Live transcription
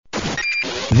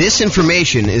This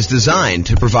information is designed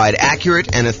to provide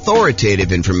accurate and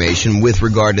authoritative information with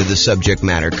regard to the subject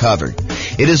matter covered.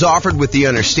 It is offered with the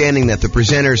understanding that the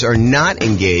presenters are not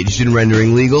engaged in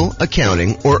rendering legal,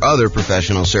 accounting, or other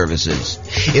professional services.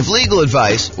 If legal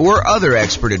advice or other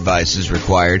expert advice is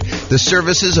required, the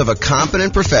services of a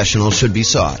competent professional should be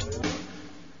sought.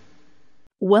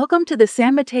 Welcome to the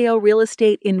San Mateo Real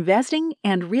Estate Investing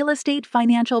and Real Estate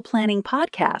Financial Planning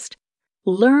Podcast.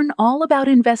 Learn all about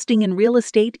investing in real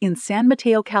estate in San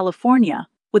Mateo, California,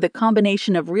 with a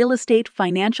combination of real estate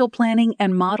financial planning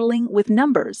and modeling with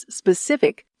numbers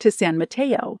specific to San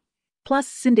Mateo, plus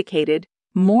syndicated,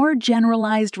 more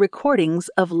generalized recordings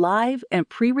of live and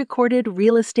pre-recorded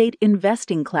real estate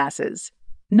investing classes,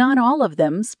 not all of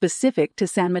them specific to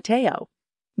San Mateo.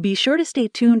 Be sure to stay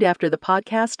tuned after the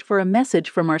podcast for a message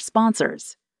from our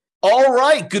sponsors. All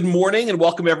right. Good morning and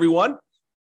welcome, everyone.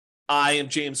 I am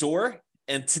James Orr,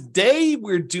 and today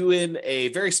we're doing a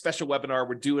very special webinar.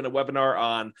 We're doing a webinar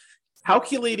on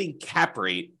calculating cap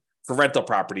rate for rental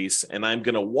properties, and I'm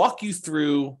going to walk you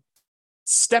through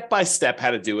step-by-step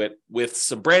how to do it with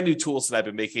some brand new tools that I've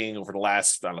been making over the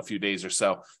last, few days or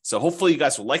so. So hopefully you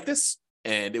guys will like this,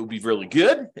 and it will be really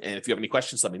good. And if you have any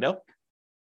questions, let me know.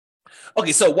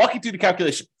 Okay, so walking through the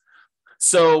calculation.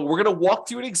 So we're going to walk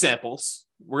through examples.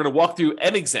 We're going to walk through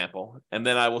an example, and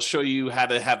then I will show you how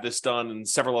to have this done in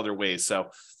several other ways. So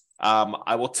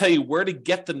I will tell you where to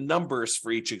get the numbers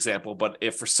for each example, but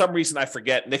if for some reason I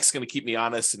forget, Nick's going to keep me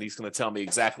honest, and he's going to tell me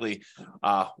exactly,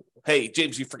 hey,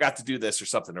 James, you forgot to do this or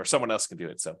something, or someone else can do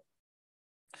it. So.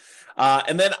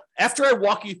 And then after I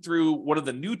walk you through one of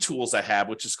the new tools I have,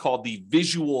 which is called the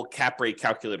Visual Cap Rate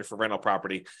Calculator for rental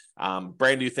property,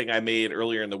 brand new thing I made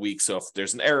earlier in the week. So if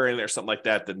there's an error in there or something like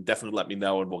that, then definitely let me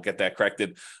know and we'll get that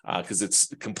corrected because it's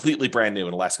completely brand new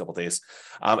in the last couple of days.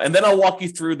 And then I'll walk you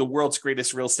through the world's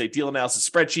greatest real estate deal analysis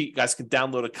spreadsheet. You guys can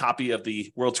download a copy of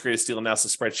the world's greatest deal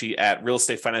analysis spreadsheet at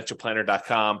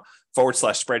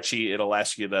realestatefinancialplanner.com/spreadsheet. It'll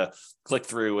ask you to click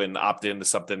through and opt into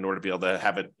something in order to be able to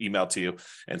have it emailed to you.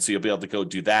 And so you'll be able to go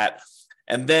do that.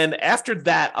 And then after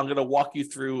that, I'm going to walk you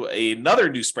through another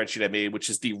new spreadsheet I made, which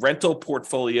is the rental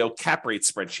portfolio cap rate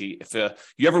spreadsheet. If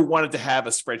you ever wanted to have a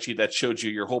spreadsheet that showed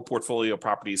you your whole portfolio of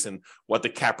properties and what the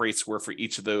cap rates were for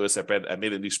each of those, I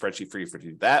made a new spreadsheet for you to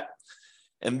do that.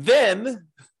 And then,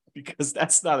 because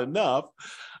that's not enough,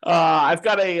 I've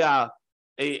got a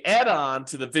add-on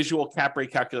to the Visual Cap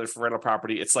Rate Calculator for rental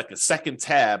property. It's like a second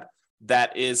tab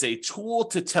that is a tool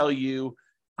to tell you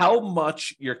how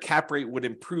much your cap rate would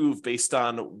improve based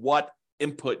on what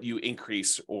input you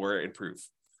increase or improve.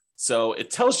 So it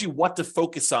tells you what to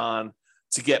focus on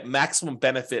to get maximum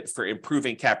benefit for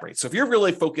improving cap rates. So if you're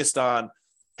really focused on,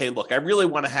 hey, look, I really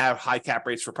want to have high cap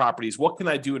rates for properties. What can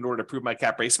I do in order to improve my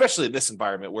cap rate, especially in this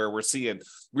environment where we're seeing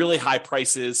really high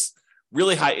prices,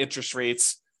 really high interest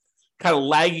rates, kind of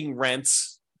lagging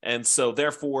rents. And so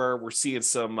therefore we're seeing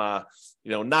some,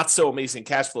 not so amazing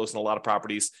cash flows in a lot of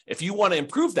properties. If you want to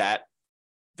improve that,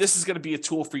 this is going to be a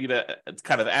tool for you to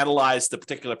kind of analyze the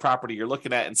particular property you're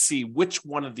looking at and see which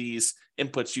one of these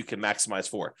inputs you can maximize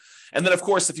for. And then, of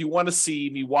course, if you want to see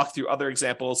me walk through other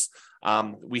examples,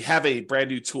 we have a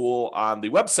brand new tool on the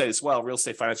website as well,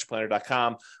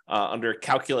 realestatefinancialplanner.com, under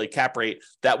Calculate Cap Rate,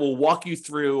 that will walk you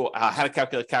through how to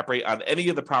calculate cap rate on any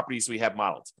of the properties we have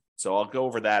modeled. So I'll go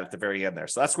over that at the very end there.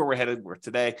 So that's where we're headed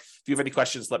today. If you have any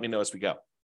questions, let me know as we go.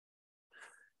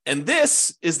 And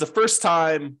this is the first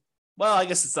time, well, I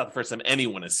guess it's not the first time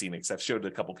anyone has seen it because I've showed it to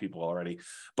a couple people already.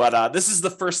 But this is the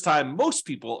first time most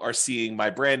people are seeing my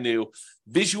brand new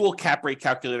Visual Cap Rate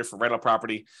Calculator for rental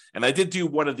property. And I did do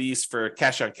one of these for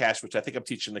cash on cash, which I think I'm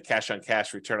teaching the cash on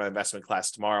cash return on investment class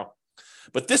tomorrow.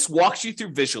 But this walks you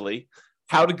through visually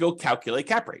how to go calculate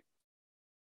cap rate.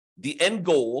 The end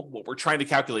goal, what we're trying to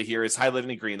calculate here, is highlighted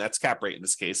in green. That's cap rate in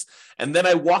this case. And then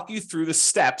I walk you through the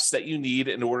steps that you need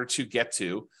in order to get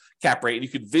to cap rate. And you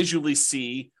can visually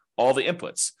see all the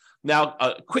inputs. Now,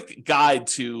 a quick guide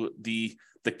to the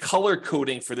color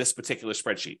coding for this particular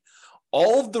spreadsheet.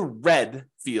 All of the red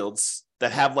fields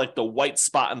that have like the white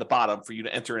spot on the bottom for you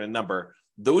to enter in a number,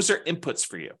 those are inputs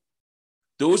for you.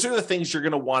 Those are the things you're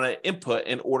going to want to input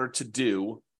in order to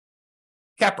do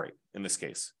cap rate in this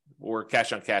case, or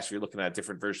cash on cash if you're looking at a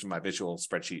different version of my visual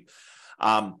spreadsheet.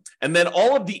 And then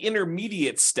all of the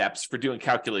intermediate steps for doing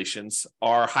calculations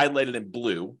are highlighted in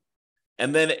blue.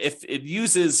 And then if it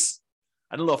uses,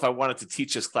 I don't know if I wanted to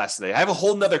teach this class today. I have a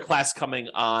whole nother class coming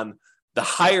on the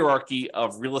hierarchy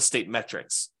of real estate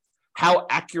metrics, how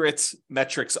accurate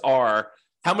metrics are,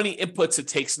 how many inputs it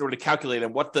takes in order to calculate,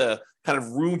 and what the kind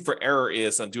of room for error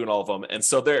is on doing all of them. And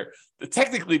so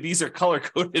technically these are color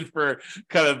coded for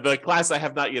kind of the class I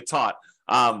have not yet taught.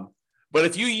 But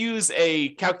if you use a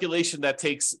calculation that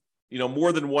takes,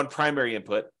 more than one primary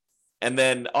input, and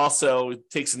then also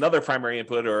takes another primary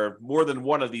input or more than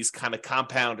one of these kind of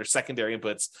compound or secondary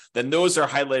inputs, then those are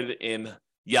highlighted in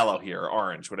yellow here, or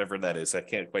orange, whatever that is. I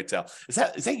can't quite tell. Is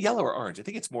that yellow or orange? I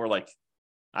think it's more like,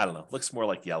 I don't know, looks more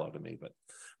like yellow to me, but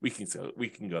we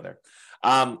can go there.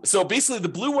 So basically the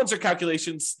blue ones are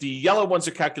calculations, the yellow ones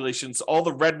are calculations, all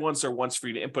the red ones are ones for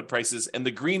you to input prices, and the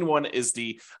green one is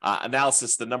the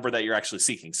analysis, the number that you're actually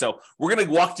seeking. So we're going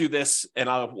to walk through this, and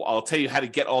I'll tell you how to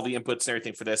get all the inputs and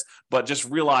everything for this, but just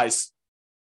realize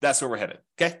that's where we're headed,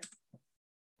 okay?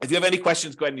 If you have any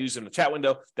questions, go ahead and use them in the chat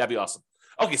window. That'd be awesome.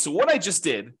 Okay, so what I just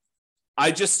did,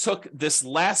 I just took this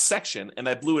last section and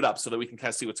I blew it up so that we can kind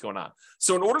of see what's going on.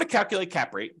 So in order to calculate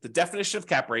cap rate, the definition of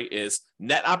cap rate is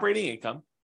net operating income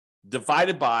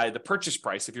divided by the purchase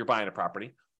price if you're buying a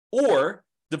property, or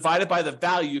divided by the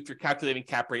value if you're calculating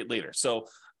cap rate later. So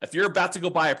if you're about to go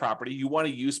buy a property, you want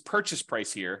to use purchase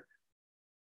price here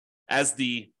as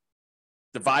the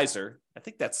divisor. I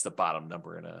think that's the bottom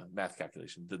number in a math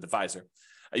calculation, the divisor.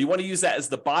 You want to use that as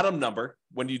the bottom number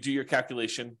when you do your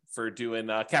calculation for doing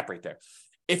cap rate there.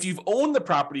 If you've owned the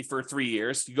property for 3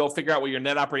 years, you go figure out what your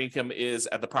net operating income is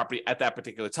at the property at that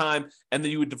particular time, and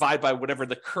then you would divide by whatever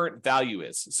the current value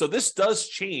is. So this does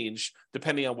change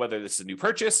depending on whether this is a new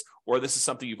purchase or this is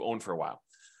something you've owned for a while.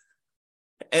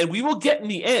 And we will get in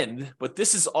the end, but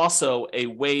this is also a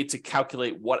way to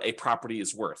calculate what a property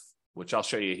is worth, which I'll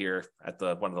show you here at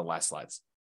one of the last slides.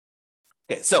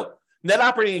 Okay, so net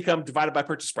operating income divided by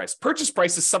purchase price. Purchase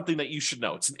price is something that you should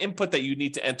know. It's an input that you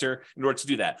need to enter in order to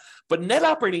do that. But net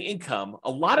operating income, a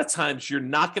lot of times you're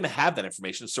not going to have that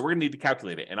information, so we're going to need to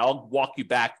calculate it. And I'll walk you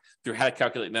back through how to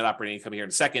calculate net operating income here in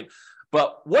a second.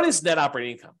 But what is net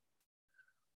operating income?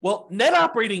 Well, net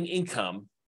operating income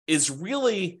is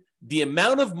really the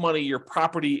amount of money your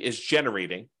property is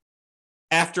generating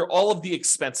after all of the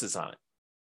expenses on it,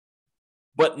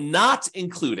 but not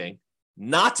including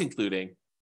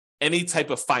any type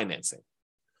of financing.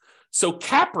 So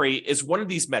cap rate is one of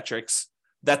these metrics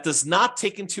that does not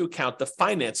take into account the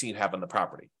financing you have on the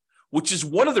property, which is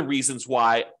one of the reasons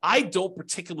why I don't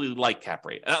particularly like cap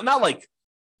rate. And I'm not like,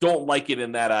 don't like it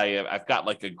in that I've got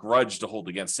like a grudge to hold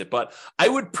against it, but I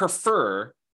would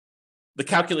prefer the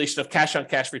calculation of cash on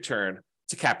cash return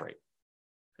to cap rate.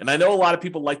 And I know a lot of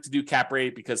people like to do cap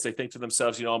rate because they think to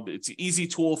themselves, it's an easy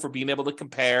tool for being able to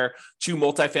compare two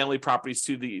multifamily properties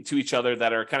to each other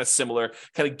that are kind of similar,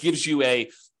 kind of gives you a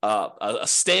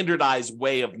standardized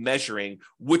way of measuring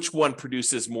which one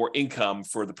produces more income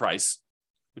for the price,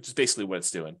 which is basically what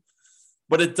it's doing.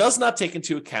 But it does not take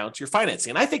into account your financing.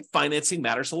 And I think financing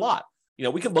matters a lot.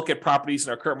 We can look at properties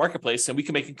in our current marketplace and we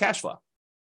can make them cash flow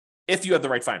if you have the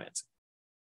right financing,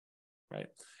 right?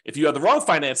 If you have the wrong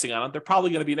financing on it, they're probably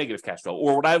going to be negative cash flow,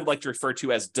 or what I would like to refer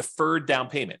to as deferred down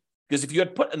payment. Because if you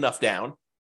had put enough down,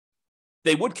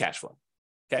 they would cash flow,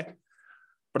 okay?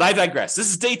 But I digress.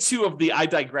 This is day 2 of the I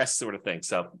digress sort of thing,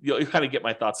 so you'll kind of get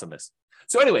my thoughts on this.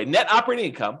 So anyway, net operating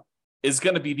income is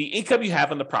going to be the income you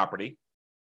have on the property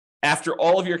after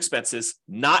all of your expenses,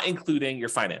 not including your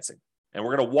financing. And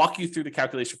we're going to walk you through the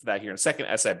calculation for that here in a second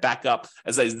as I back up,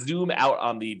 as I zoom out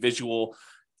on the visual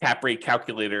cap rate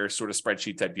calculator sort of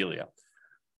spreadsheet type dealio.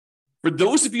 For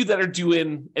those of you that are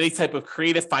doing any type of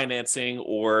creative financing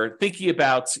or thinking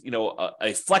about,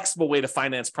 a flexible way to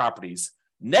finance properties,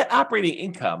 net operating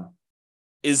income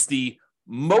is the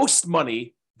most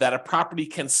money that a property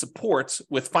can support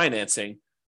with financing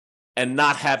and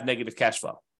not have negative cash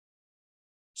flow.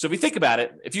 So if you think about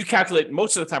it, if you calculate,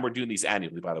 most of the time we're doing these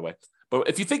annually, by the way, but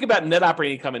if you think about net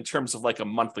operating income in terms of like a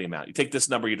monthly amount, you take this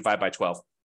number, you divide by 12.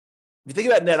 If you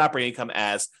think about net operating income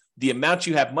as the amount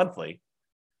you have monthly,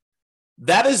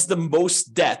 that is the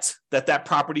most debt that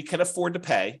property can afford to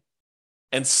pay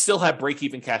and still have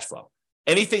break-even cash flow.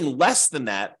 Anything less than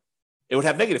that, it would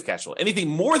have negative cash flow. Anything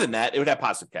more than that, it would have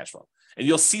positive cash flow. And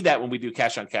you'll see that when we do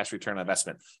cash on cash return on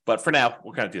investment. But for now,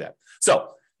 we'll kind of do that.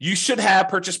 So you should have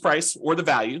purchase price or the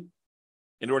value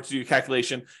in order to do your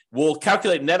calculation. We'll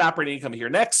calculate net operating income here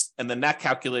next, and then that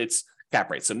calculates cap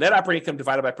rate. So net operating income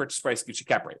divided by purchase price gives you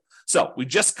cap rate. So we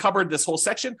just covered this whole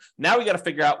section. Now we got to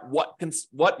figure out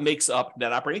what makes up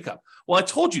net operating income. Well, I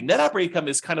told you net operating income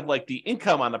is kind of like the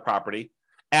income on the property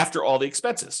after all the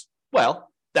expenses.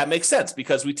 Well, that makes sense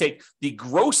because we take the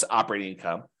gross operating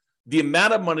income, the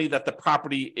amount of money that the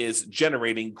property is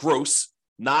generating gross,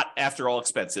 not after all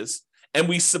expenses, and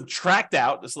we subtract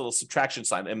out this little subtraction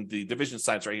sign, and the division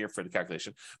sign's right here for the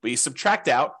calculation, but you subtract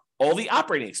out all the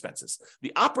operating expenses.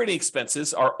 The operating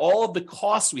expenses are all of the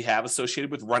costs we have associated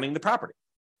with running the property,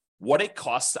 what it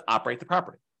costs to operate the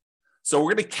property. So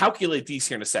we're going to calculate these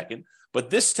here in a second, But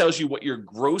this tells you what your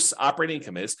gross operating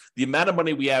income is, the amount of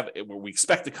money we have, we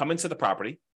expect to come into the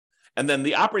property. And then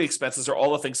the operating expenses are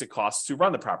all the things it costs to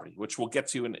run the property, which we'll get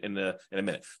to in a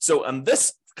minute. So on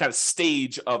this kind of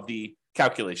stage of the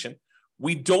calculation,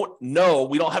 we don't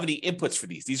have any inputs for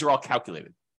these. These are all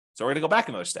calculated. So we're going to go back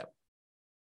another step.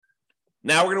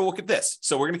 Now we're going to look at this.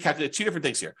 So we're going to calculate two different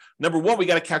things here. Number one, we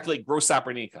got to calculate gross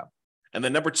operating income. And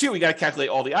then number two, we got to calculate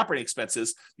all the operating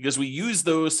expenses because we use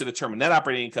those to determine net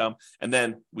operating income. And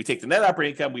then we take the net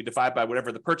operating income, we divide by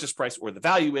whatever the purchase price or the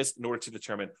value is in order to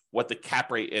determine what the cap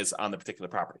rate is on the particular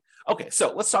property. Okay,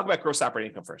 so let's talk about gross operating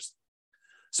income first.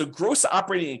 So gross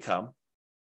operating income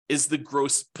is the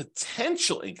gross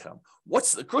potential income.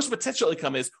 What's the gross potential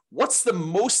income is what's the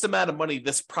most amount of money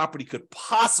this property could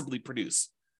possibly produce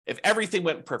if everything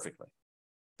went perfectly.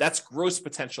 That's gross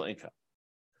potential income.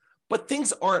 But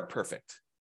things aren't perfect.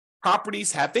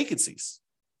 Properties have vacancies.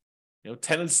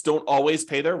 Tenants don't always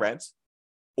pay their rent,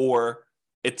 or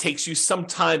it takes you some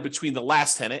time between the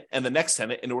last tenant and the next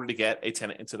tenant in order to get a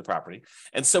tenant into the property.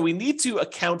 And so we need to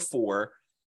account for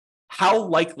how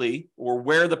likely or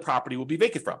where the property will be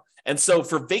vacant from. And so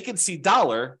for vacancy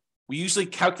dollar, we usually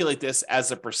calculate this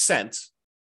as a percent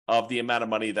of the amount of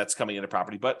money that's coming into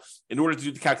property. But in order to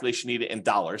do the calculation, you need it in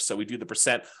dollars. So we do the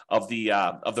percent of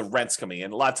the rents coming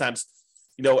in. A lot of times,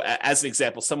 as an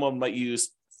example, someone might use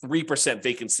 3%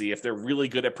 vacancy. If they're really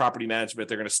good at property management,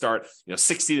 they're going to start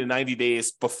 60 to 90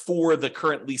 days before the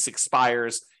current lease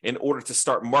expires in order to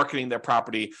start marketing their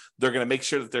property. They're going to make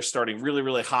sure that they're starting really,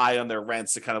 really high on their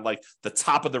rents to kind of like the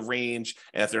top of the range.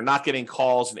 And if they're not getting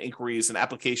calls and inquiries and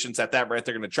applications at that rent,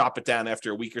 they're going to drop it down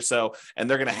after a week or so. And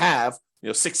they're going to have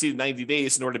 60 to 90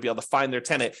 days in order to be able to find their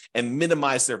tenant and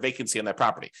minimize their vacancy on that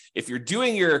property. If you're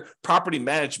doing your property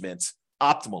management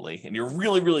optimally and you're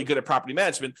really, really good at property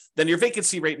management, then your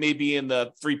vacancy rate may be in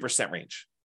the 3% range.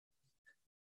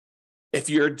 If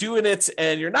you're doing it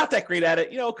and you're not that great at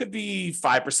it, it could be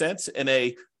 5%. In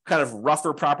a kind of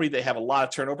rougher property, they have a lot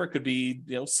of turnover. It could be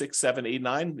 6, 7, 8,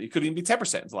 9. It could even be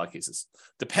 10% in a lot of cases.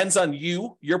 Depends on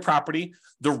your property,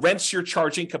 the rents you're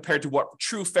charging compared to what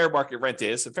true fair market rent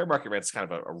is. And fair market rent is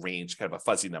kind of a range, kind of a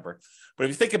fuzzy number. But if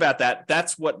you think about that,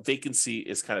 that's what vacancy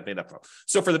is kind of made up of.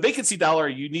 So for the vacancy dollar,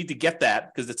 you need to get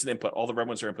that because it's an input. All the red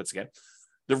ones are inputs again.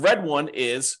 The red one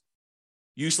is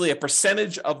usually a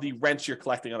percentage of the rent you're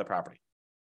collecting on the property.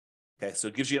 Okay, so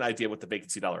it gives you an idea what the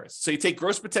vacancy dollar is. So you take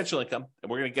gross potential income, and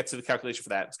we're going to get to the calculation for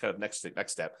that. It's kind of next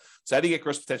step. So how do you get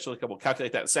gross potential income? We'll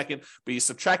calculate that in a second, but you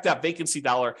subtract out vacancy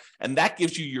dollar, and that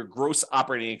gives you your gross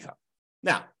operating income.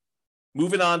 Now,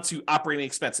 moving on to operating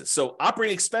expenses. So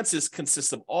operating expenses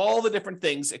consist of all the different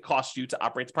things it costs you to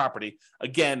operate the property.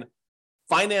 Again,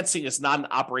 financing is not an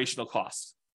operational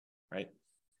cost, right?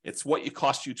 It's what it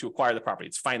costs you to acquire the property.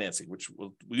 It's financing, which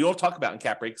we don't talk about in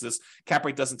cap rate because this cap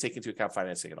rate doesn't take into account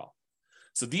financing at all.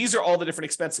 So these are all the different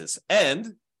expenses,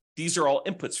 and these are all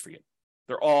inputs for you.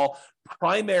 They're all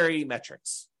primary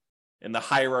metrics in the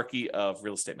hierarchy of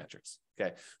real estate metrics.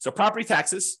 Okay, so property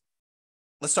taxes.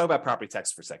 Let's talk about property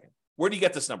taxes for a second. Where do you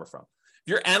get this number from?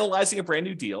 If you're analyzing a brand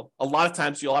new deal, a lot of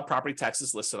times you'll have property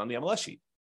taxes listed on the MLS sheet.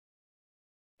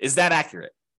 Is that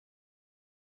accurate?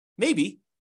 Maybe.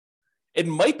 It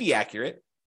might be accurate.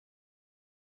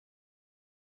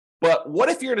 But what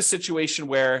if you're in a situation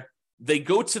where they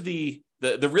go to the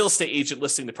real estate agent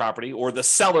listing the property, or the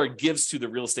seller gives to the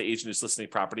real estate agent who's listing the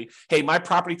property, hey, my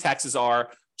property taxes are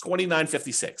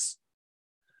 $29.56.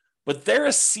 But they're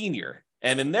a senior,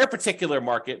 and in their particular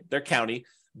market, their county,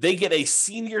 they get a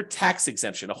senior tax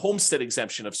exemption, a homestead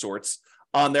exemption of sorts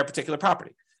on their particular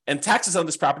property. And taxes on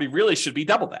this property really should be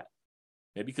double that.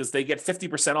 Maybe because they get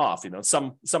 50% off. In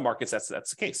some markets, that's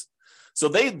the case. So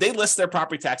they list their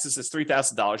property taxes as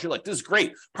 $3,000. You're like, this is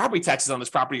great. Property taxes on this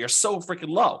property are so freaking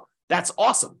low. That's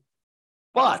awesome.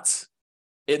 But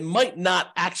it might not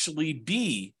actually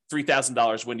be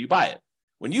 $3,000 when you buy it.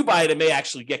 When you buy it, it may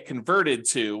actually get converted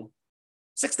to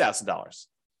 $6,000.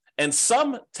 And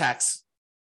some tax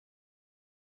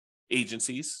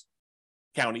agencies,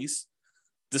 counties,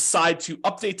 decide to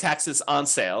update taxes on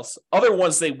sales. Other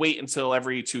ones, they wait until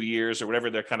every 2 years or whatever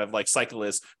their kind of like cycle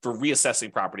is for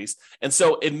reassessing properties. And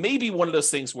so it may be one of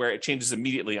those things where it changes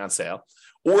immediately on sale,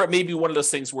 or it may be one of those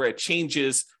things where it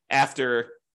changes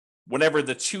after whenever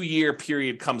the 2-year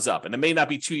period comes up. And it may not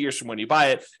be 2 years from when you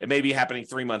buy it. It may be happening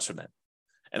 3 months from then.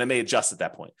 And it may adjust at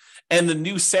that point. And the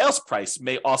new sales price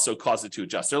may also cause it to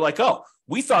adjust. They're like, oh,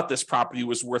 we thought this property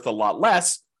was worth a lot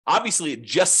less. Obviously, it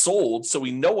just sold, so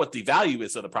we know what the value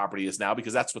is of the property is now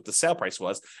because that's what the sale price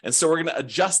was. And so we're going to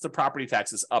adjust the property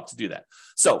taxes up to do that.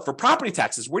 So for property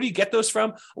taxes, where do you get those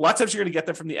from? A lot of times you're going to get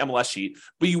them from the MLS sheet,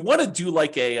 but you want to do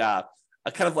like a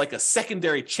a kind of like a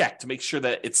secondary check to make sure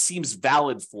that it seems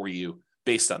valid for you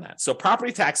based on that. So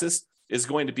property taxes is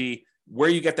going to be where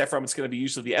you get that from. It's going to be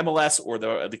usually the MLS or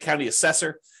the county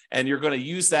assessor, and you're going to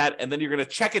use that, and then you're going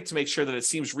to check it to make sure that it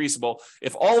seems reasonable.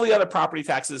 If all the other property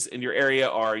taxes in your area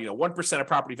are 1% of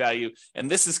property value, and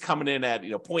this is coming in at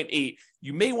 0.8,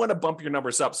 you may want to bump your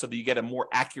numbers up so that you get a more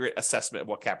accurate assessment of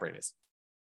what cap rate is.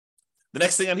 The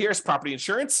next thing on here is property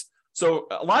insurance. So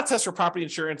a lot of tests for property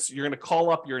insurance, you're going to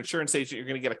call up your insurance agent, you're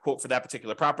going to get a quote for that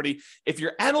particular property. If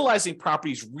you're analyzing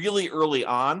properties really early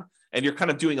on, and you're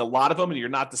kind of doing a lot of them and you're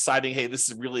not deciding, hey, this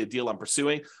is really a deal I'm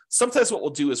pursuing, sometimes what we'll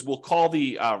do is we'll call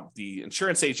the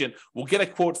insurance agent, we'll get a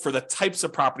quote for the types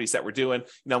of properties that we're doing.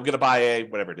 I'm going to buy a,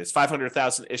 whatever it is,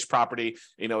 500,000-ish property.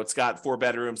 It's got 4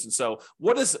 bedrooms. And so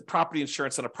what is property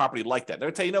insurance on a property like that?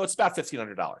 They'll tell you, it's about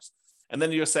 $1,500. And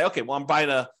then you'll say, okay, well,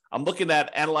 I'm looking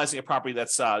at analyzing a property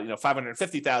that's,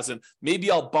 550,000. Maybe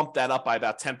I'll bump that up by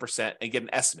about 10% and get an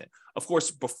estimate. Of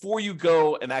course, before you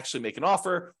go and actually make an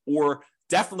offer, or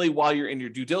definitely while you're in your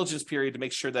due diligence period to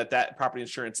make sure that that property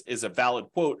insurance is a valid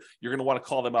quote, you're going to want to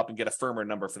call them up and get a firmer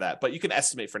number for that. But you can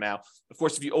estimate for now. Of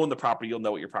course, if you own the property, you'll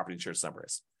know what your property insurance number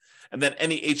is. And then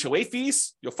any HOA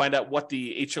fees, you'll find out what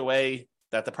the HOA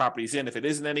that the property is in, if it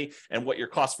isn't any, and what your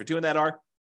costs for doing that are.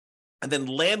 And then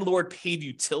landlord paid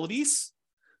utilities.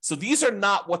 So these are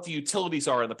not what the utilities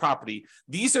are on the property.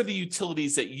 These are the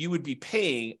utilities that you would be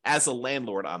paying as a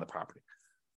landlord on the property.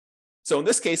 So in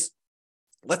this case,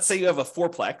 let's say you have a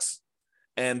fourplex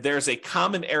and there's a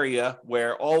common area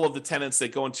where all of the tenants, they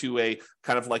go into a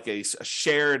kind of like a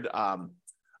shared,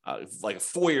 like a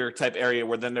foyer type area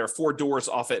where then there are 4 doors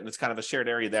off it and it's kind of a shared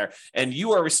area there. And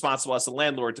you are responsible as a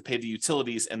landlord to pay the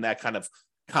utilities in that kind of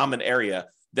common area.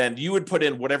 Then you would put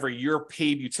in whatever your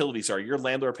paid utilities are, your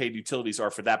landlord paid utilities are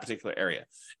for that particular area.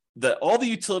 All the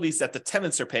utilities that the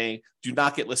tenants are paying do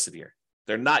not get listed here.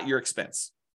 They're not your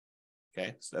expense.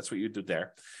 Okay, so that's what you do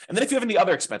there. And then if you have any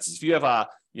other expenses, if you have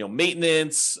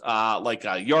maintenance, like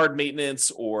yard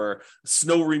maintenance or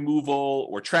snow removal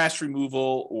or trash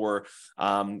removal, or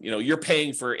you're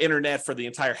paying for internet for the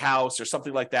entire house or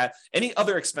something like that, any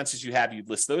other expenses you have, you'd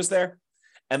list those there.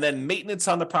 And then maintenance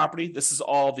on the property, this is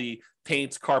all the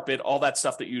paint, carpet, all that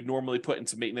stuff that you'd normally put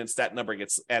into maintenance. That number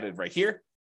gets added right here.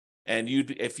 And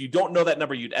if you don't know that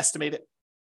number, you'd estimate it.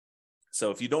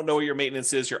 So if you don't know what your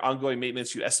maintenance is, your ongoing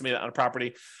maintenance, you estimate it on a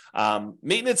property.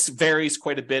 Maintenance varies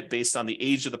quite a bit based on the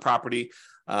age of the property,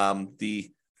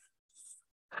 the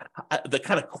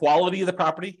kind of quality of the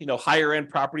property. Higher end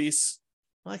properties,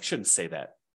 well, I shouldn't say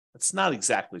that. That's not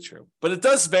exactly true, but it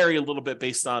does vary a little bit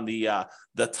based on the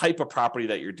type of property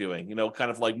that you're doing.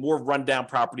 Kind of like more rundown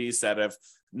properties that have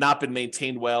not been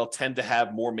maintained well tend to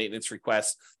have more maintenance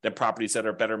requests than properties that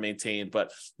are better maintained.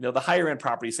 But the higher end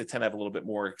properties, they tend to have a little bit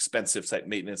more expensive type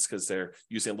maintenance because they're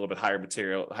using a little bit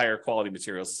higher quality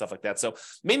materials and stuff like that. So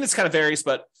maintenance kind of varies,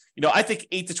 but I think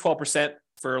 8 to 12%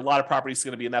 for a lot of properties is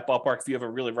going to be in that ballpark. If you have a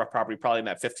really rough property, probably in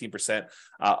that 15%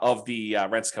 of the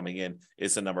rents coming in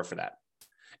is the number for that.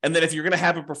 And then if you're going to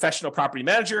have a professional property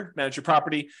manager manage your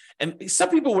property, and some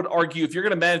people would argue if you're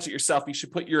going to manage it yourself, you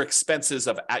should put your expenses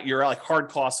of your like hard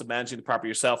costs of managing the property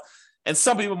yourself. And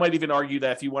some people might even argue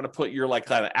that if you want to put your like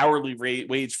kind of hourly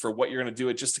wage for what you're going to do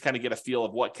it, just to kind of get a feel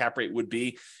of what cap rate would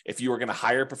be if you were going to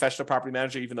hire a professional property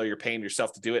manager, even though you're paying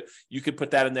yourself to do it, you could put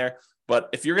that in there. But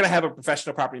if you're going to have a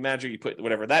professional property manager, you put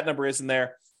whatever that number is in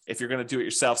there. If you're going to do it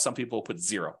yourself, some people will put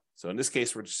 0. So in this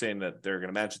case, we're just saying that they're going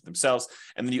to manage it themselves.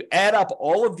 And then you add up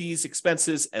all of these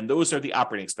expenses, and those are the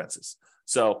operating expenses.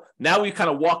 So now we kind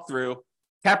of walk through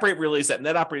cap rate really is that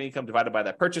net operating income divided by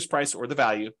that purchase price or the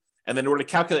value. And then in order to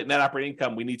calculate net operating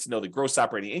income, we need to know the gross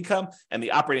operating income and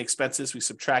the operating expenses. We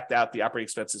subtract out the operating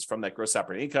expenses from that gross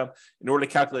operating income. In order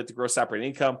to calculate the gross operating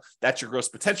income, that's your gross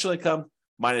potential income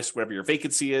minus whatever your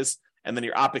vacancy is. And then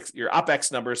your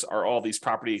OPEX numbers are all these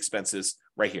property expenses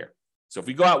right here. So if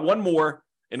we go out one more,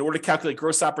 in order to calculate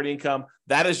gross operating income,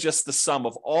 that is just the sum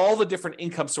of all the different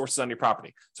income sources on your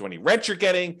property. So any rent you're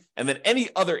getting, and then any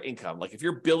other income, like if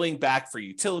you're billing back for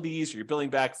utilities, or you're billing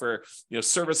back for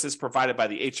services provided by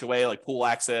the HOA, like pool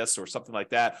access or something like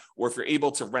that, or if you're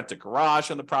able to rent a garage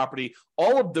on the property,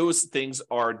 all of those things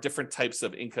are different types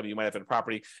of income you might have in a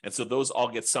property, and so those all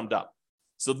get summed up.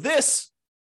 So this,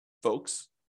 folks,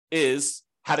 is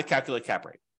how to calculate cap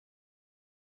rate.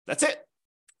 That's it.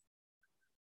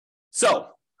 So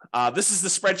this is the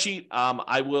spreadsheet.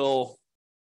 I will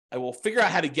figure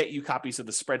out how to get you copies of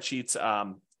the spreadsheets.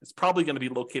 It's probably going to be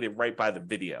located right by the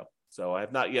video. So I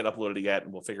have not yet uploaded it yet,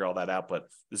 and we'll figure all that out, but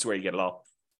this is where you get it all.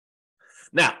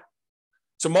 Now,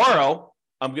 tomorrow,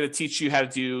 I'm going to teach you how to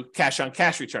do cash on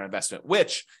cash return on investment,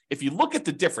 which if you look at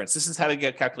the difference, this is how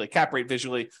to calculate cap rate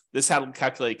visually. This is how to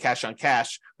calculate cash on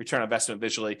cash return on investment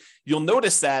visually. You'll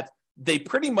notice that they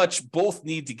pretty much both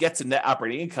need to get to net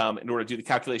operating income in order to do the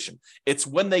calculation. It's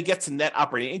when they get to net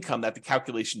operating income that the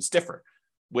calculations differ.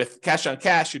 With cash on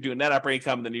cash, you're doing net operating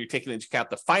income, and then you're taking into account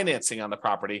the financing on the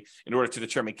property in order to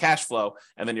determine cash flow,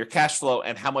 and then your cash flow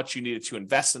and how much you needed to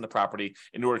invest in the property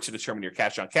in order to determine your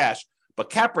cash on cash. But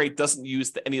cap rate doesn't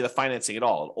use any of the financing at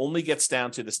all. It only gets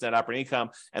down to this net operating income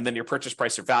and then your purchase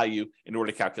price or value in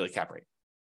order to calculate cap rate.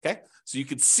 Okay, so you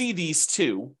can see these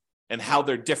two and how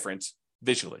they're different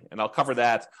visually. And I'll cover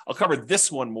that. I'll cover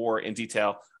this one more in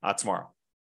detail tomorrow.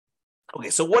 Okay,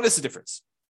 so what is the difference?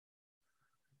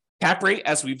 Cap rate,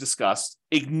 as we've discussed,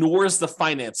 ignores the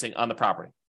financing on the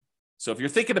property. So if you're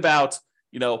thinking about,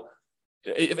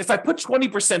 if I put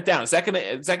 20% down, is that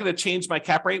gonna change my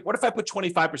cap rate? What if I put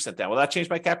 25% down? Will that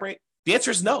change my cap rate? The answer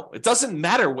is no. It doesn't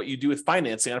matter what you do with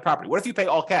financing on a property. What if you pay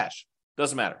all cash?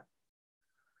 Doesn't matter.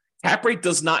 Cap rate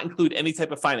does not include any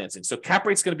type of financing. So cap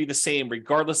rate's going to be the same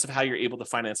regardless of how you're able to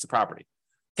finance the property.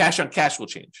 Cash on cash will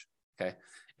change. Okay.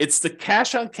 It's the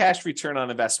cash on cash return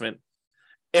on investment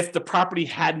if the property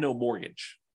had no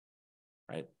mortgage,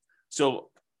 right? So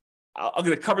I'm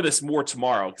going to cover this more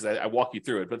tomorrow because I walk you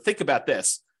through it. But think about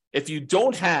this. If you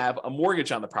don't have a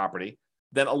mortgage on the property,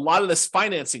 then a lot of this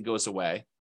financing goes away.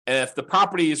 And if the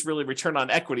property is really return on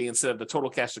equity instead of the total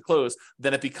cash to close,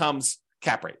 then it becomes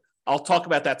cap rate. I'll talk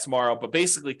about that tomorrow. But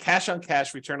basically, cash on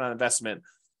cash return on investment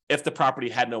if the property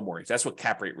had no mortgage. That's what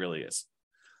cap rate really is.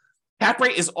 Cap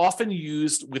rate is often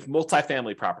used with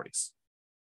multifamily properties.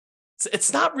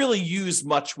 It's not really used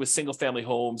much with single-family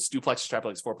homes, duplexes,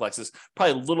 triplexes, fourplexes.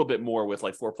 Probably a little bit more with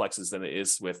like fourplexes than it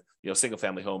is with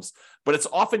single-family homes. But it's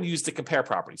often used to compare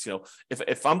properties.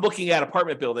 If I'm looking at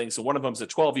apartment buildings, and one of them is a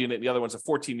 12-unit, and the other one's a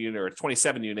 14-unit or a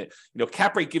 27-unit,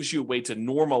 cap rate gives you a way to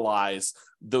normalize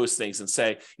those things and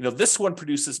say, this one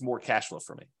produces more cash flow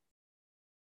for me.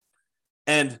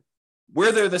 And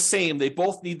where they're the same, they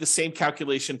both need the same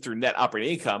calculation through net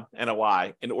operating income,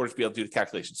 NOI, in order to be able to do the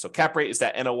calculation. So cap rate is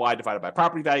that NOI divided by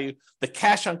property value. The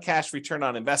cash on cash return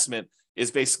on investment is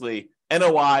basically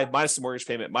NOI minus the mortgage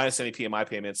payment, minus any PMI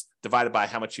payments, divided by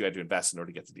how much you had to invest in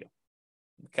order to get the deal.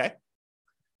 Okay?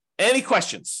 Any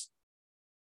questions?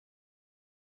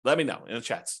 Let me know in the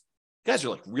chats. You guys are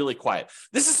like really quiet.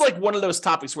 This is like one of those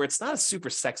topics where it's not a super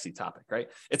sexy topic, right?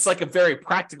 It's like a very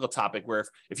practical topic where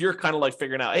if you're kind of like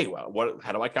figuring out, hey, well,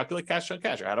 how do I calculate cash on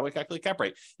cash or how do I calculate cap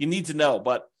rate? You need to know.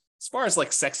 But as far as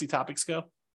like sexy topics go,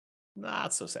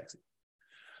 not so sexy.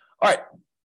 All right.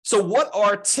 So what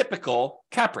are typical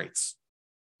cap rates?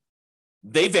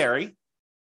 They vary.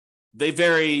 They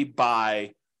vary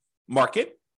by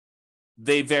market.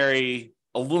 They vary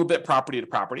a little bit property to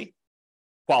property,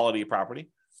 quality of property.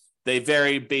 They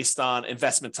vary based on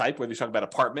investment type, whether you're talking about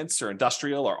apartments or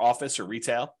industrial or office or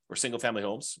retail or single family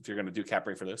homes, if you're going to do cap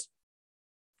rate for this.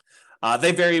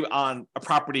 They vary on a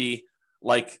property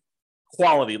like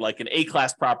quality, like an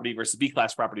A-class property versus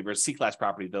B-class property versus C-class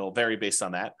property. They'll vary based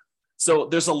on that. So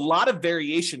there's a lot of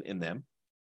variation in them.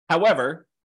 However,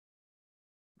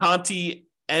 Conti,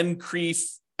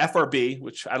 NCREIF, FRB,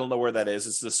 which I don't know where that is.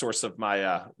 It's the source of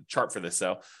my chart for this.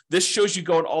 So this shows you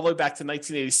going all the way back to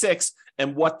 1986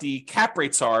 and what the cap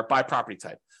rates are by property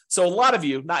type. So a lot of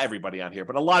you, not everybody on here,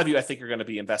 but a lot of you, I think, are going to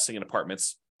be investing in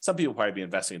apartments. Some people probably be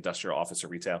investing in industrial, office, or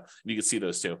retail. And you can see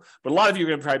those too. But a lot of you are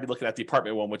going to probably be looking at the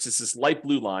apartment one, which is this light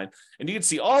blue line. And you can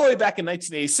see all the way back in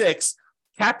 1986,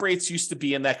 cap rates used to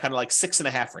be in that kind of like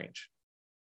 6.5 range.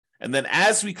 And then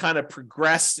as we kind of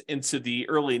progressed into the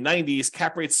early 90s,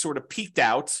 cap rates sort of peaked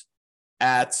out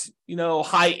at,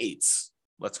 high 8s,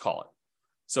 let's call it.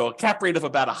 So a cap rate of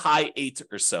about a high 8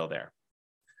 or so there.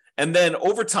 And then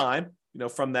over time,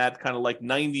 from that kind of like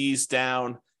 90s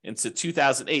down into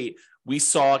 2008, we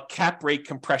saw cap rate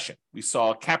compression. We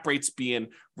saw cap rates being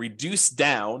reduced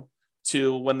down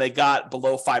to when they got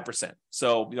below 5%.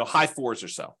 So, high 4s or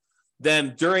so.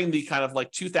 Then during the kind of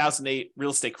like 2008 real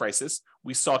estate crisis,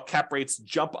 we saw cap rates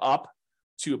jump up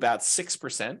to about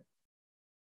 6%.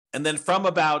 And then from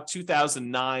about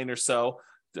 2009 or so,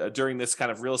 during this kind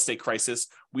of real estate crisis,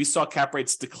 we saw cap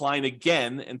rates decline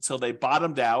again until they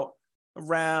bottomed out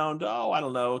around,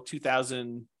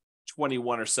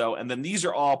 2021 or so. And then these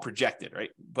are all projected, right?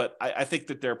 But I think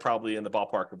that they're probably in the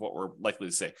ballpark of what we're likely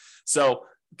to see. So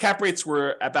cap rates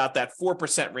were about that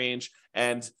 4% range.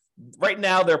 And right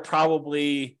now, they're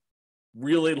probably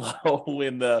really low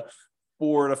in the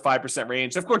 4 to 5%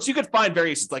 range. Of course, you could find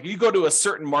variations. Like you go to a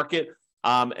certain market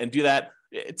and do that.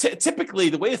 Typically,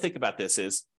 the way to think about this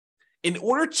is in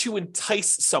order to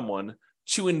entice someone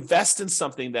to invest in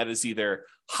something that is either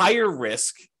higher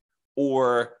risk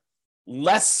or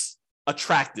less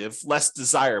attractive, less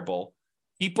desirable,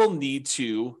 people need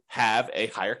to have a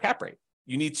higher cap rate.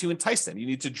 You need to entice them. You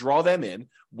need to draw them in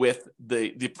with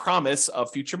the promise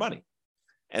of future money.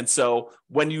 And so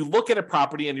when you look at a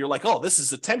property and you're like, oh, this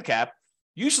is a 10 cap,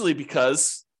 usually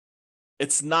because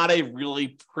it's not a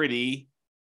really pretty,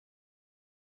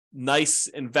 nice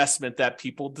investment that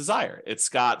people desire. It's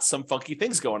got some funky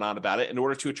things going on about it in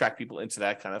order to attract people into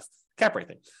that kind of cap rate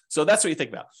thing. So that's what you think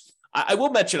about. I will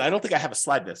mention, I don't think I have a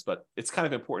slide this, but it's kind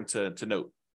of important to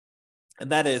note.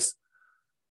 And that is,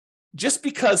 just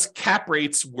because cap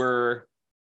rates were,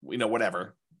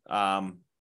 whatever, 5%,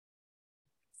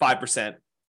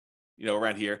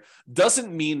 around here,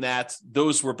 doesn't mean that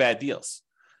those were bad deals.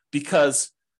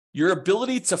 Because your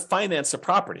ability to finance a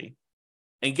property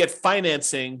and get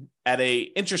financing at a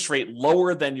interest rate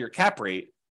lower than your cap rate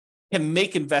can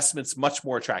make investments much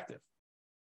more attractive.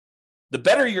 The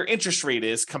better your interest rate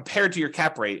is compared to your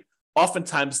cap rate,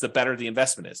 oftentimes the better the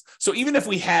investment is. So even if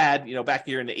we had, back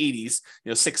here in the 80s,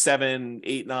 6, 7,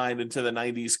 8, 9 into the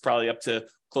 90s, probably up to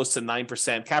close to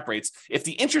 9% cap rates, if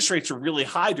the interest rates were really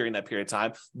high during that period of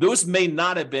time, those may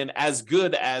not have been as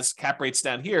good as cap rates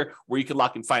down here where you could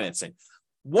lock in financing.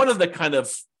 One of the kind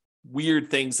of weird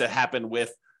things that happen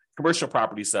with commercial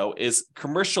properties, though, is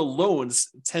commercial loans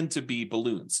tend to be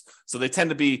balloons. So they tend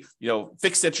to be,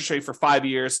 fixed interest rate for 5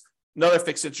 years, another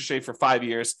fixed interest rate for 5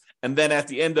 years, and then at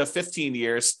the end of 15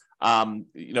 years,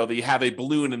 they have a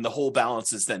balloon and the whole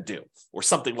balance is then due, or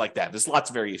something like that. There's lots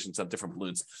of variations on different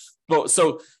balloons.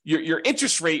 So your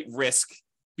interest rate risk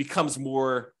becomes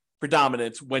more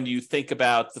predominant when you think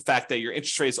about the fact that your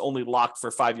interest rate is only locked for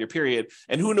a 5-year period,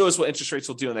 and who knows what interest rates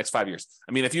will do in the next 5 years.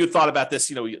 I mean, if you had thought about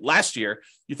this, last year,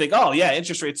 you think, oh yeah,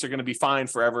 interest rates are going to be fine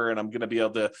forever, and I'm going to be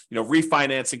able to,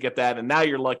 refinance and get that. And now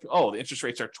you're like, oh, the interest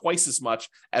rates are twice as much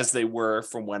as they were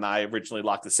from when I originally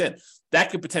locked this in. That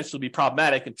could potentially be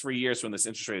problematic in 3 years when this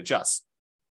interest rate adjusts.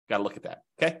 Got to look at that.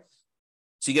 Okay,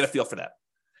 so you get a feel for that.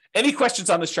 Any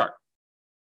questions on this chart?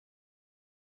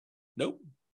 Nope.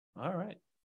 All right.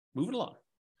 Moving along.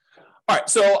 All right,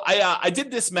 so I did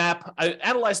this map. I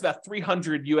analyzed about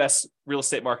 300 U.S. real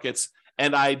estate markets,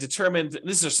 and I determined,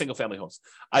 this is single family homes.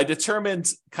 I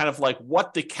determined kind of like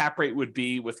what the cap rate would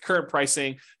be with current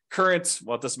pricing,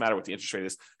 it doesn't matter what the interest rate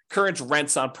is, current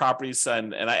rents on properties,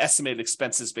 and I estimated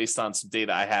expenses based on some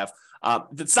data I have.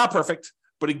 It's not perfect,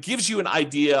 but it gives you an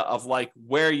idea of like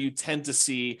where you tend to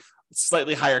see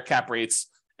slightly higher cap rates.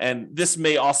 And this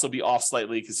may also be off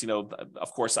slightly because,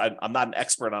 of course, I'm not an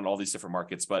expert on all these different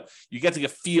markets, but you get to get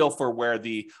a feel for where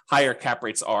the higher cap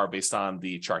rates are based on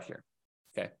the chart here.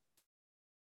 Okay.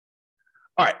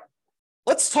 All right.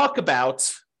 Let's talk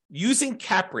about using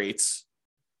cap rates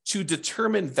to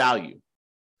determine value.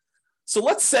 So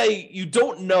let's say you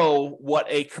don't know what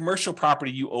a commercial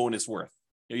property you own is worth.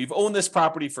 You've owned this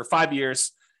property for 5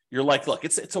 years. You're like, look,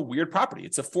 it's a weird property.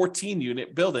 It's a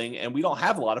 14-unit building, and we don't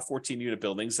have a lot of 14-unit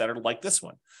buildings that are like this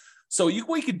one. So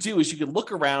what you could do is you could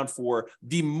look around for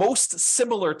the most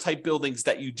similar type buildings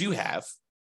that you do have.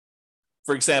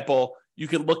 For example, you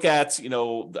could look at, a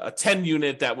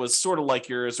 10-unit that was sort of like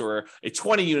yours, or a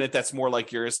 20-unit that's more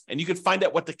like yours, and you could find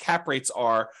out what the cap rates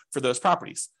are for those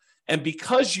properties. And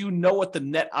because you know what the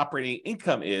net operating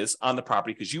income is on the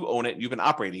property, because you own it, you've been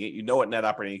operating it, you know what net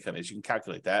operating income is, you can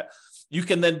calculate that. You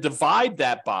can then divide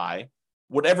that by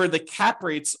whatever the cap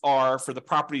rates are for the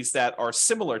properties that are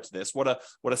similar to this, what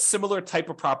a similar type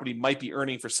of property might be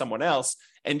earning for someone else,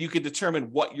 and you can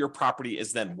determine what your property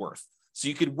is then worth. So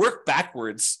you could work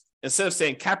backwards. Instead of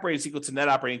saying cap rate is equal to net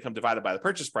operating income divided by the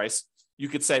purchase price, you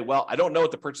could say, well, I don't know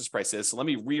what the purchase price is, so let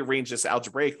me rearrange this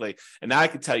algebraically. And now I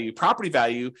can tell you property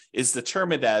value is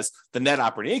determined as the net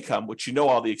operating income, which you know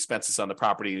all the expenses on the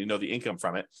property and you know the income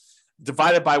from it,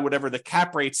 divided by whatever the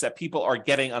cap rates that people are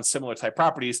getting on similar type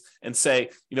properties, and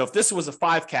say, if this was a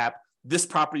 5 cap, this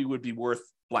property would be worth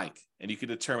blank. And you could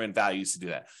determine values to do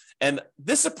that. And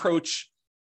this approach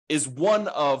is one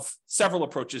of several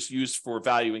approaches used for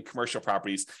valuing commercial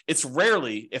properties. It's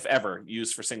rarely, if ever,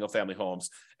 used for single family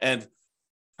homes. And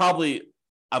probably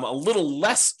I'm a little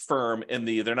less firm in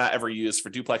they're not ever used for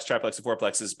duplex, triplex, and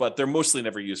fourplexes, but they're mostly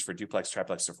never used for duplex,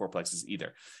 triplex, or fourplexes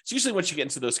either. It's usually once you get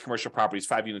into those commercial properties,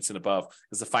 5 units and above,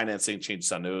 because the financing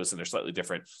changes on those and they're slightly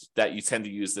different, that you tend to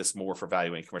use this more for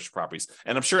valuing commercial properties.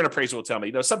 And I'm sure an appraiser will tell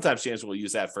me, sometimes James will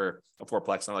use that for a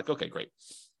fourplex. And I'm like, okay, great.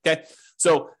 Okay.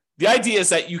 So the idea is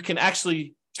that you can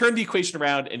actually turn the equation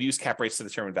around and use cap rates to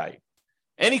determine value.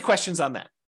 Any questions on that?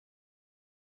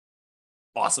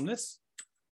 Awesomeness.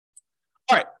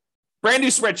 All right, brand new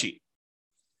spreadsheet.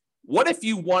 what if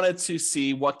you wanted to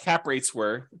see what cap rates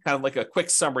were, kind of like a quick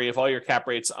summary of all your cap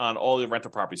rates on all the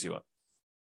rental properties you own?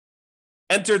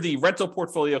 Enter the rental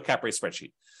portfolio cap rate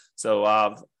spreadsheet. So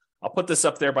I'll put this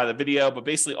up there by the video, but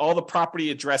basically all the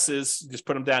property addresses, just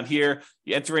put them down here.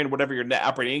 You enter in whatever your net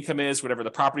operating income is, whatever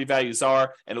the property values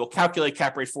are, and it will calculate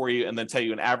cap rate for you and then tell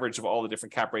you an average of all the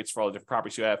different cap rates for all the different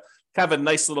properties you have. Kind of a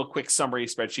nice little quick summary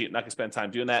spreadsheet. I'm not going to spend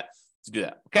time doing that to do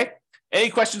that. Okay. Any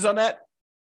questions on that?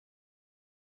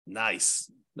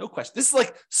 Nice. No question. This is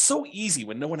like so easy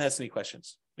when no one has any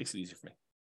questions. Makes it easy for me.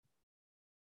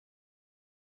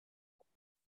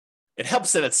 It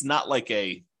helps that it's not like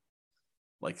a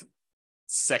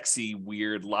sexy,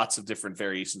 weird, lots of different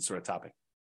variations sort of topic.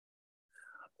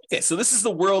 Okay, so this is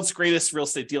the world's greatest real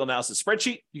estate deal analysis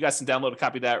spreadsheet. You guys can download a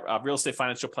copy of that,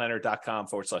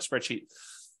 realestatefinancialplanner.com/spreadsheet.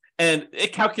 And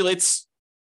it calculates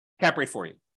cap rate for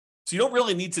you. So you don't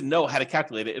really need to know how to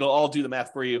calculate it. It'll all do the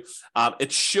math for you.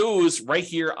 It shows right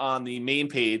here on the main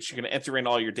page. You're going to enter in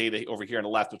all your data over here on the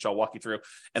left, which I'll walk you through.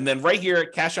 And then right here,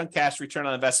 cash on cash return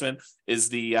on investment is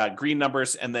the green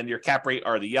numbers. And then your cap rate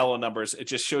are the yellow numbers. It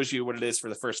just shows you what it is for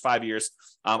the first 5 years.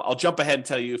 I'll jump ahead and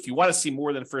tell you, if you want to see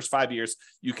more than the first 5 years,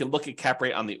 you can look at cap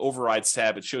rate on the overrides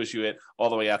tab. It shows you it all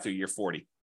the way out through year 40.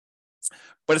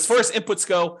 But as far as inputs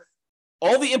go,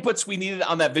 all the inputs we needed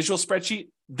on that visual spreadsheet,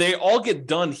 they all get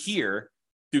done here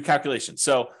through calculation.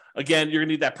 So again, you're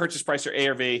gonna need that purchase price or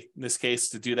ARV in this case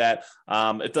to do that.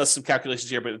 It does some calculations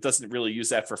here, but it doesn't really use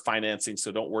that for financing.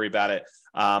 So don't worry about it.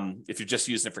 If you're just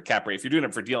using it for cap rate, if you're doing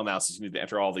it for deal analysis, you need to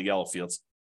enter all the yellow fields.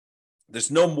 There's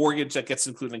no mortgage that gets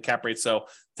included in cap rate. So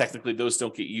technically those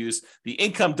don't get used. The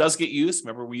income does get used.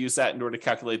 Remember, we use that in order to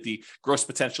calculate the gross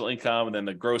potential income and then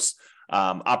the gross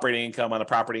operating income on the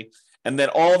property. And then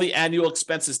all the annual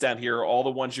expenses down here are all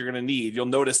the ones you're going to need. You'll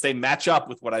notice they match up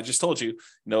with what I just told you. You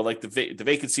know, like the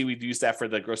vacancy, we've used that for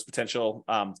the gross potential,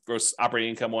 gross operating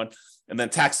income one. And then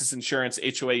taxes, insurance,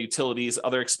 HOA, utilities,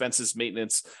 other expenses,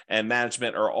 maintenance, and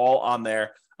management are all on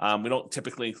there. We don't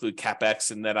typically include CapEx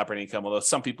and net operating income, although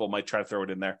some people might try to throw it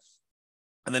in there.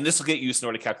 And then this will get used in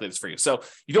order to calculate this for you. So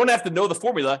you don't have to know the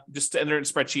formula, just to enter in a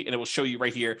spreadsheet and it will show you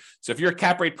right here. So if you're a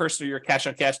cap rate person or you're a cash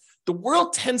on cash, the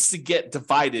world tends to get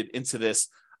divided into this.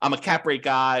 I'm a cap rate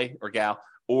guy or gal,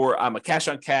 or I'm a cash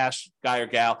on cash guy or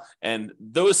gal. And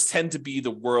those tend to be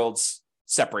the world's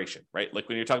separation, right? Like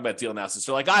when you're talking about deal analysis,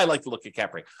 they're like, I like to look at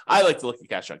cap rate. I like to look at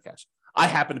cash on cash. I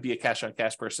happen to be a cash on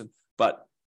cash person, but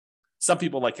some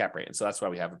people like cap rate. And so that's why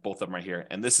we have both of them right here.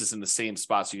 And this is in the same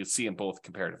spot. So you can see them both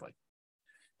comparatively.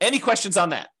 Any questions on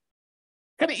that?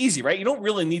 Kind of easy, right? You don't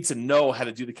really need to know how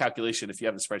to do the calculation. If you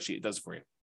have the spreadsheet, it does it for you.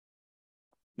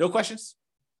 No questions?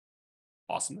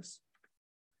 Awesomeness.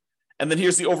 And then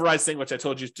here's the overrides thing, which I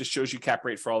told you just shows you cap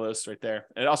rate for all those right there.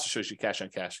 And it also shows you cash on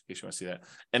cash, in case you want to see that.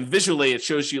 And visually, it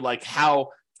shows you like how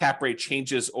cap rate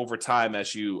changes over time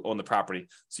as you own the property.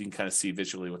 So you can kind of see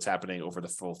visually what's happening over the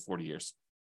full 40 years.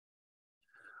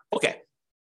 Okay. A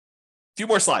few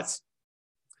more slides.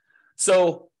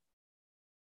 So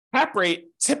cap rate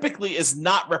typically is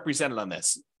not represented on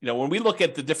this. You know, when we look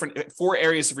at the different 4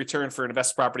 areas of return for an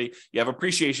invested property, you have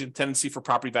appreciation, tendency for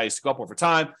property values to go up over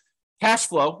time, cash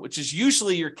flow, which is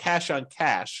usually your cash on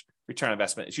cash return on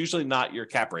investment. It's usually not your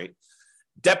cap rate.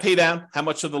 Debt pay down, how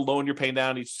much of the loan you're paying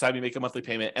down each time you make a monthly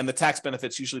payment, and the tax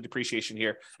benefits, usually depreciation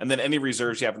here, and then any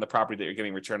reserves you have in the property that you're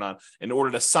getting return on in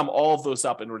order to sum all of those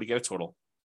up in order to get a total.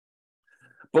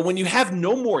 But when you have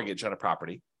no mortgage on a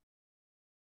property,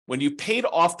 when you paid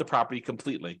off the property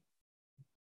completely,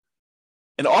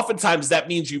 and oftentimes that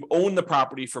means you've owned the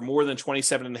property for more than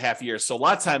 27 and a half years. So a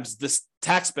lot of times this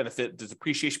tax benefit, the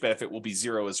depreciation benefit will be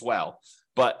zero as well.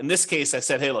 But in this case, I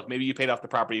said, hey, look, maybe you paid off the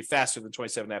property faster than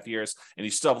 27 and a half years and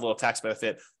you still have a little tax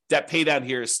benefit. Debt pay down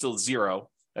here is still zero.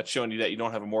 That's showing you that you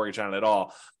don't have a mortgage on it at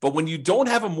all. But when you don't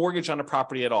have a mortgage on a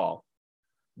property at all,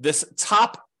 this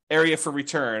top area for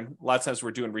return, a lot of times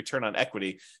we're doing return on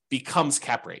equity, becomes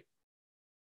cap rate.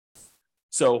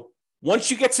 So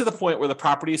once you get to the point where the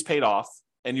property is paid off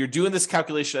and you're doing this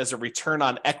calculation as a return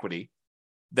on equity,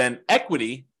 then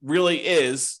equity really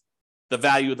is the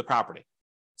value of the property.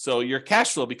 So your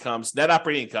cash flow becomes net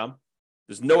operating income.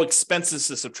 There's no expenses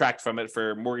to subtract from it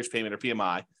for mortgage payment or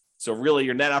PMI. So really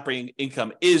your net operating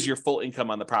income is your full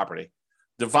income on the property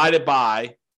divided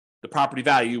by the property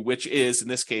value, which is in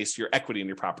this case, your equity in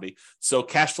your property. So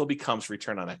cash flow becomes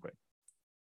return on equity.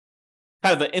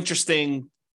 Kind of an interesting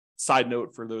side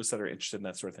note for those that are interested in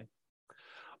that sort of thing.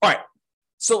 All right.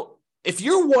 So if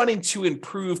you're wanting to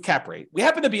improve cap rate, we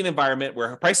happen to be in an environment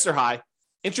where prices are high,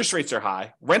 interest rates are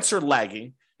high, rents are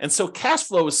lagging, and so cash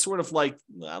flow is sort of like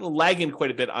lagging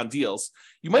quite a bit on deals.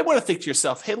 You might want to think to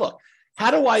yourself, hey, look,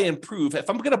 how do I improve? If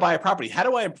I'm going to buy a property, how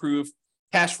do I improve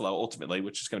cash flow ultimately,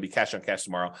 which is going to be cash on cash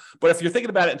tomorrow? But if you're thinking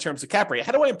about it in terms of cap rate,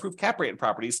 how do I improve cap rate in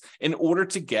properties in order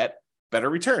to get better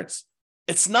returns?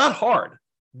 It's not hard.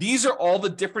 These are all the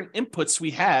different inputs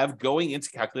we have going into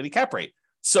calculating cap rate.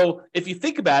 So if you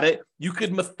think about it, you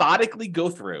could methodically go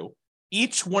through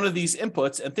each one of these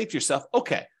inputs and think to yourself,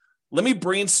 okay, let me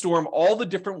brainstorm all the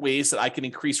different ways that I can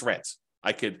increase rents.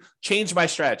 I could change my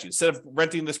strategy. Instead of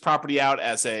renting this property out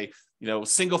as a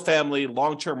single family,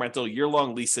 long-term rental,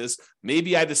 year-long leases,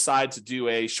 maybe I decide to do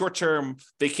a short-term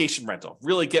vacation rental,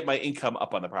 really get my income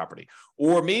up on the property.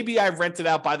 Or maybe I rent it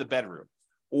out by the bedroom.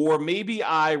 Or maybe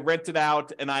I rent it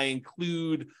out and I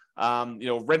include,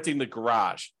 renting the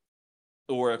garage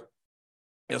or,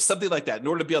 something like that in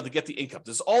order to be able to get the income.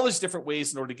 There's all these different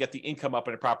ways in order to get the income up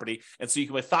in a property. And so you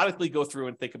can methodically go through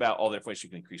and think about all the different ways you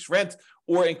can increase rent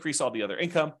or increase all the other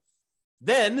income.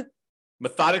 Then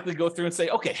methodically go through and say,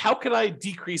 okay, how can I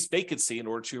decrease vacancy in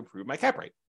order to improve my cap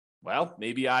rate? Well,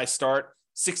 maybe I start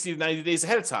 60 to 90 days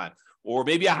ahead of time. Or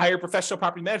maybe I hire a professional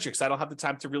property manager because I don't have the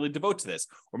time to really devote to this.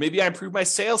 Or maybe I improve my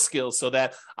sales skills so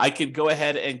that I can go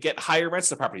ahead and get higher rents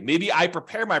to the property. Maybe I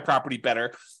prepare my property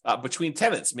better between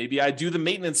tenants. Maybe I do the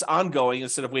maintenance ongoing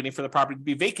instead of waiting for the property to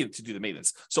be vacant to do the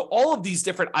maintenance. So all of these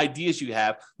different ideas you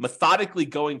have methodically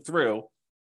going through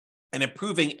and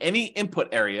improving any input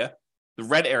area, the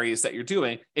red areas that you're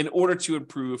doing, in order to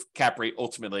improve cap rate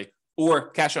ultimately, or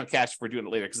cash on cash if we're doing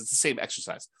it later, because it's the same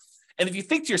exercise. And if you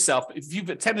think to yourself, if you've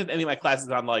attended any of my classes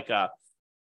on how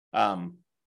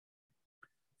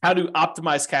to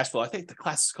optimize cash flow, I think the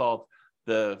class is called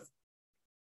the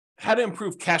How to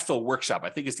Improve Cash Flow Workshop, I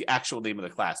think is the actual name of the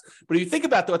class. But if you think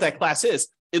about what that class is,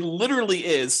 it literally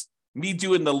is me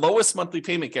doing the lowest monthly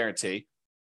payment guarantee,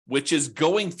 which is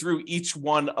going through each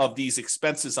one of these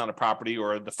expenses on a property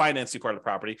or the financing part of the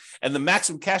property, and the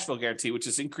maximum cash flow guarantee, which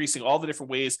is increasing all the different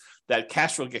ways that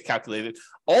cash flow get calculated.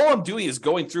 All I'm doing is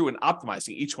going through and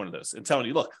optimizing each one of those and telling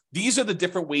you, look, these are the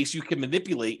different ways you can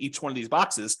manipulate each one of these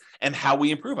boxes and how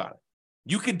we improve on it.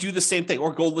 You could do the same thing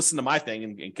or go listen to my thing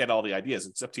and get all the ideas.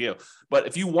 It's up to you. But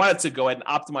if you wanted to go ahead and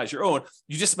optimize your own,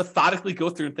 you just methodically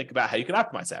go through and think about how you can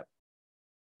optimize that.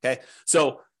 Okay.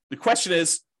 So the question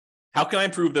is, how can I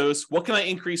improve those? What can I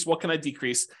increase? What can I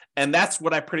decrease? And that's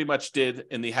what I pretty much did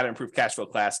in the How to Improve Cash Flow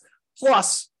class.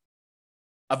 Plus,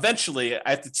 eventually, I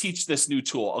have to teach this new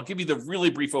tool. I'll give you the really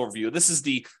brief overview. This is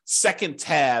the second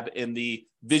tab in the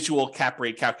visual cap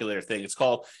rate calculator thing. It's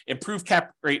called Improve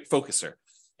Cap Rate Focuser.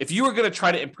 If you were going to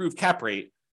try to improve cap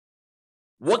rate,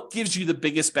 what gives you the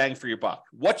biggest bang for your buck?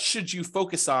 What should you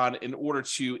focus on in order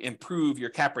to improve your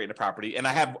cap rate in a property? And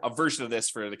I have a version of this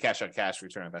for the cash on cash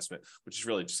return on investment, which is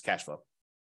really just cash flow.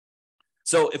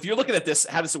 So if you're looking at this,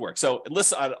 how does it work? So it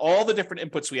lists on all the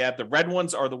different inputs we have. The red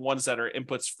ones are the ones that are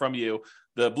inputs from you.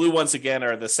 The blue ones, again,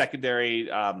 are the secondary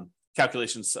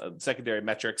calculations, secondary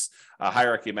metrics,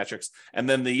 hierarchy of metrics. And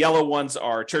then the yellow ones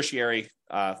are tertiary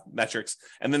metrics.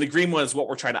 And then the green one is what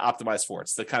we're trying to optimize for.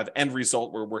 It's the kind of end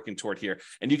result we're working toward here.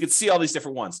 And you can see all these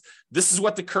different ones. This is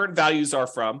what the current values are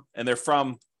from. And they're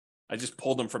from, I just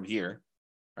pulled them from here,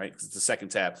 right? Because it's the second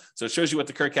tab. So it shows you what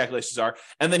the current calculations are.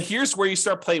 And then here's where you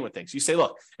start playing with things. You say,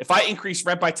 look, if I increase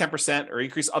rent by 10% or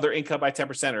increase other income by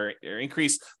 10% or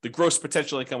increase the gross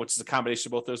potential income, which is a combination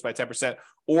of both those by 10%,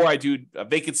 or I do a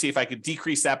vacancy, if I could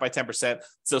decrease that by 10%.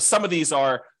 So some of these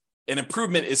are an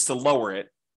improvement is to lower it,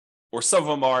 or some of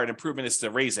them are an improvement is to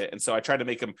raise it. And so I try to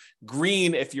make them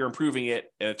green if you're improving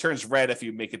it, and it turns red if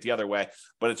you make it the other way.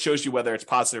 But it shows you whether it's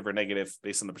positive or negative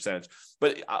based on the percentage.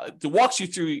 But it walks you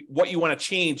through what you want to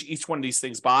change each one of these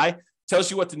things by, tells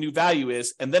you what the new value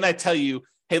is. And then I tell you,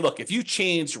 hey, look, if you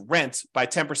change rent by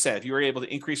 10%, if you were able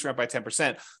to increase rent by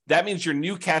 10%, that means your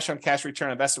new cash on cash return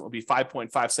on investment will be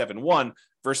 5.571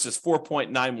 versus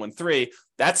 4.913.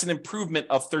 That's an improvement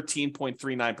of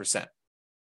 13.39%.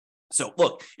 So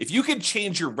look, if you can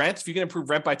change your rent, if you can improve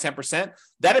rent by 10%,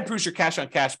 that improves your cash on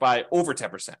cash by over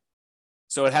 10%.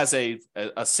 So it has a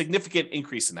significant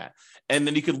increase in that. And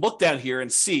then you can look down here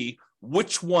and see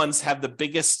which ones have the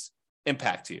biggest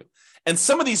impact to you. And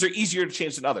some of these are easier to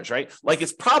change than others, right? Like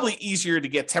it's probably easier to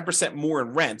get 10% more in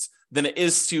rent than it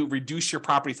is to reduce your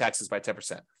property taxes by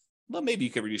 10%. Well, maybe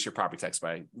you can reduce your property tax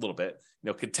by a little bit,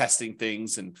 contesting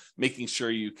things and making sure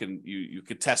you can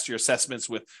test your assessments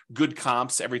with good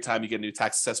comps every time you get a new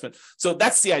tax assessment. So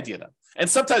that's the idea, though. And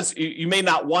sometimes you may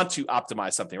not want to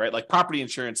optimize something, right? Like property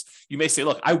insurance, you may say,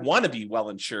 look, I want to be well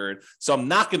insured, so I'm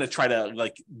not going to try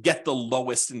to get the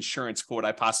lowest insurance quote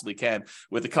I possibly can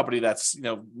with a company that's,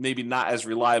 maybe not as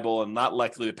reliable and not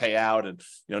likely to pay out and,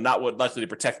 not likely to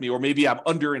protect me, or maybe I'm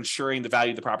under insuring the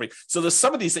value of the property. So there's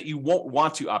some of these that you won't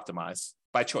want to optimize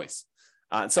by choice.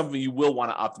 And some of you will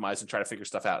want to optimize and try to figure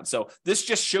stuff out. And so this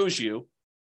just shows you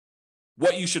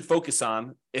what you should focus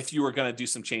on if you are going to do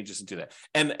some changes into that.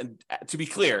 And to be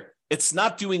clear, it's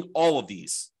not doing all of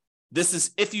these. This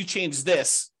is if you change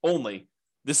this only,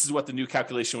 this is what the new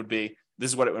calculation would be.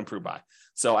 This is what it would improve by.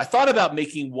 So I thought about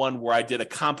making one where I did a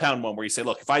compound one where you say,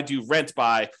 look, if I do rent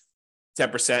by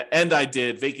 10% and I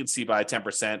did vacancy by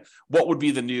 10%, what would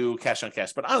be the new cash on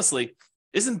cash? But honestly,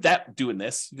 isn't that doing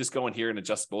this? You just go in here and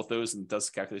adjust both those and it does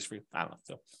the calculation for you. I don't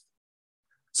know.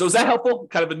 So is that helpful?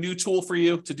 Kind of a new tool for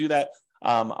you to do that.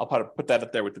 I'll probably put that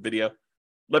up there with the video.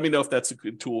 Let me know if that's a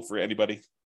good tool for anybody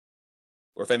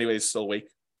or if anybody's still awake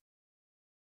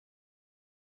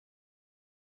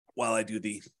while I do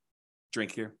the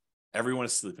drink here. Everyone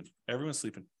is sleeping. Everyone's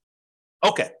sleeping.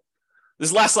 Okay. This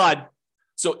is the last slide.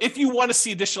 So if you want to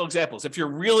see additional examples, if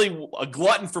you're really a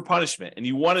glutton for punishment and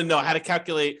you want to know how to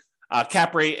calculate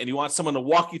cap rate and you want someone to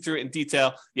walk you through it in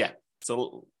detail, yeah.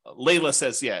 So Layla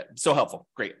says, yeah, so helpful.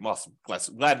 Great. Awesome.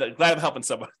 Glad I'm helping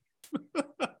somebody.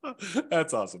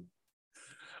 That's awesome.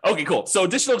 Okay, cool. So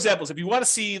additional examples. If you want to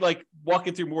see like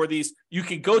walking through more of these, you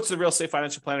can go to the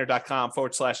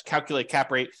realestatefinancialplanner.com/calculate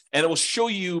cap rate, and it will show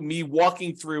you me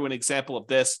walking through an example of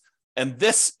this. And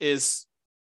this is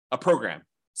a program.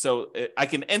 So I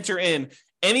can enter in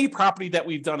any property that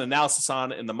we've done analysis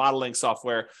on in the modeling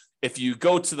software. If you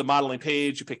go to the modeling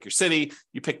page, you pick your city,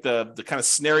 you pick the kind of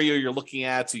scenario you're looking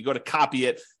at. So you go to copy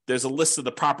it. There's a list of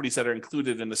the properties that are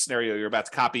included in the scenario you're about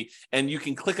to copy. And you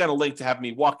can click on a link to have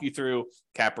me walk you through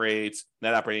cap rates,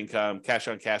 net operating income, cash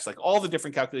on cash, like all the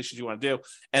different calculations you want to do.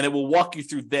 And it will walk you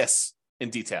through this in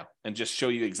detail and just show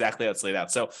you exactly how it's laid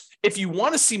out. So if you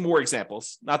want to see more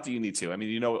examples, not that you need to, I mean,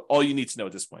 you know, all you need to know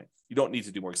at this point, you don't need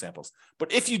to do more examples.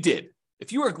 But if you did,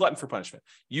 if you were a glutton for punishment,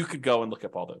 you could go and look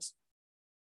up all those.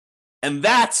 And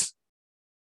that,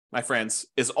 my friends,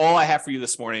 is all I have for you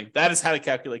this morning. That is how to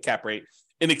calculate cap rate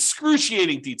in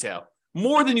excruciating detail,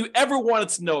 more than you ever wanted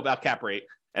to know about cap rate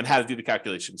and how to do the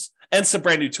calculations, and some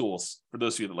brand new tools for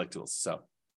those of you that like tools. So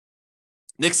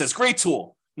Nick says, great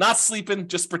tool. Not sleeping,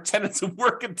 just pretending to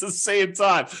work at the same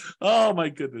time. Oh, my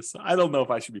goodness. I don't know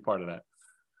if I should be part of that.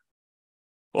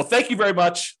 Well, thank you very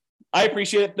much. I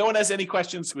appreciate it. No one has any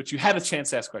questions, which you had a chance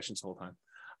to ask questions the whole time.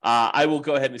 I will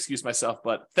go ahead and excuse myself,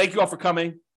 but thank you all for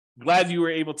coming. Glad you were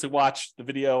able to watch the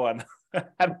video on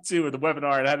how to do the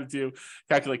webinar and how to do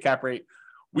calculate cap rate.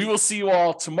 We will see you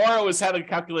all. Tomorrow is how to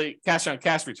calculate cash on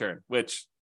cash return, which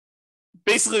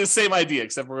basically the same idea,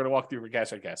 except we're going to walk through for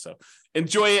cash on cash. So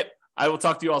enjoy it. I will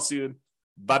talk to you all soon.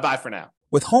 Bye-bye for now.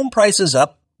 With home prices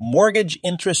up, mortgage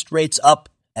interest rates up,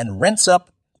 and rents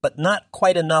up, but not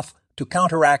quite enough to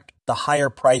counteract the higher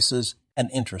prices and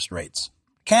interest rates.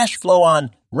 Cash flow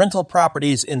on rental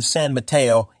properties in San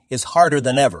Mateo is harder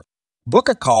than ever. Book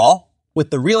a call with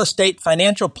the Real Estate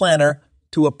Financial Planner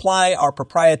to apply our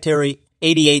proprietary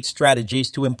 88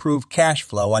 strategies to improve cash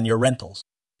flow on your rentals.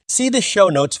 See the show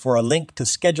notes for a link to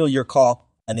schedule your call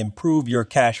and improve your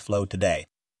cash flow today.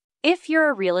 If you're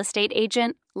a real estate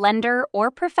agent, lender, or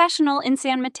professional in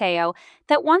San Mateo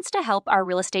that wants to help our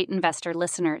real estate investor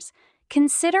listeners,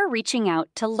 consider reaching out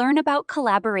to learn about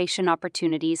collaboration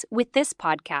opportunities with this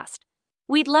podcast.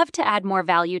 We'd love to add more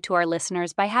value to our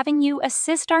listeners by having you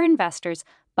assist our investors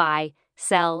buy,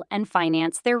 sell, and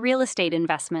finance their real estate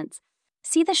investments.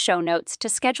 See the show notes to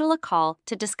schedule a call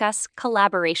to discuss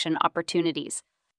collaboration opportunities.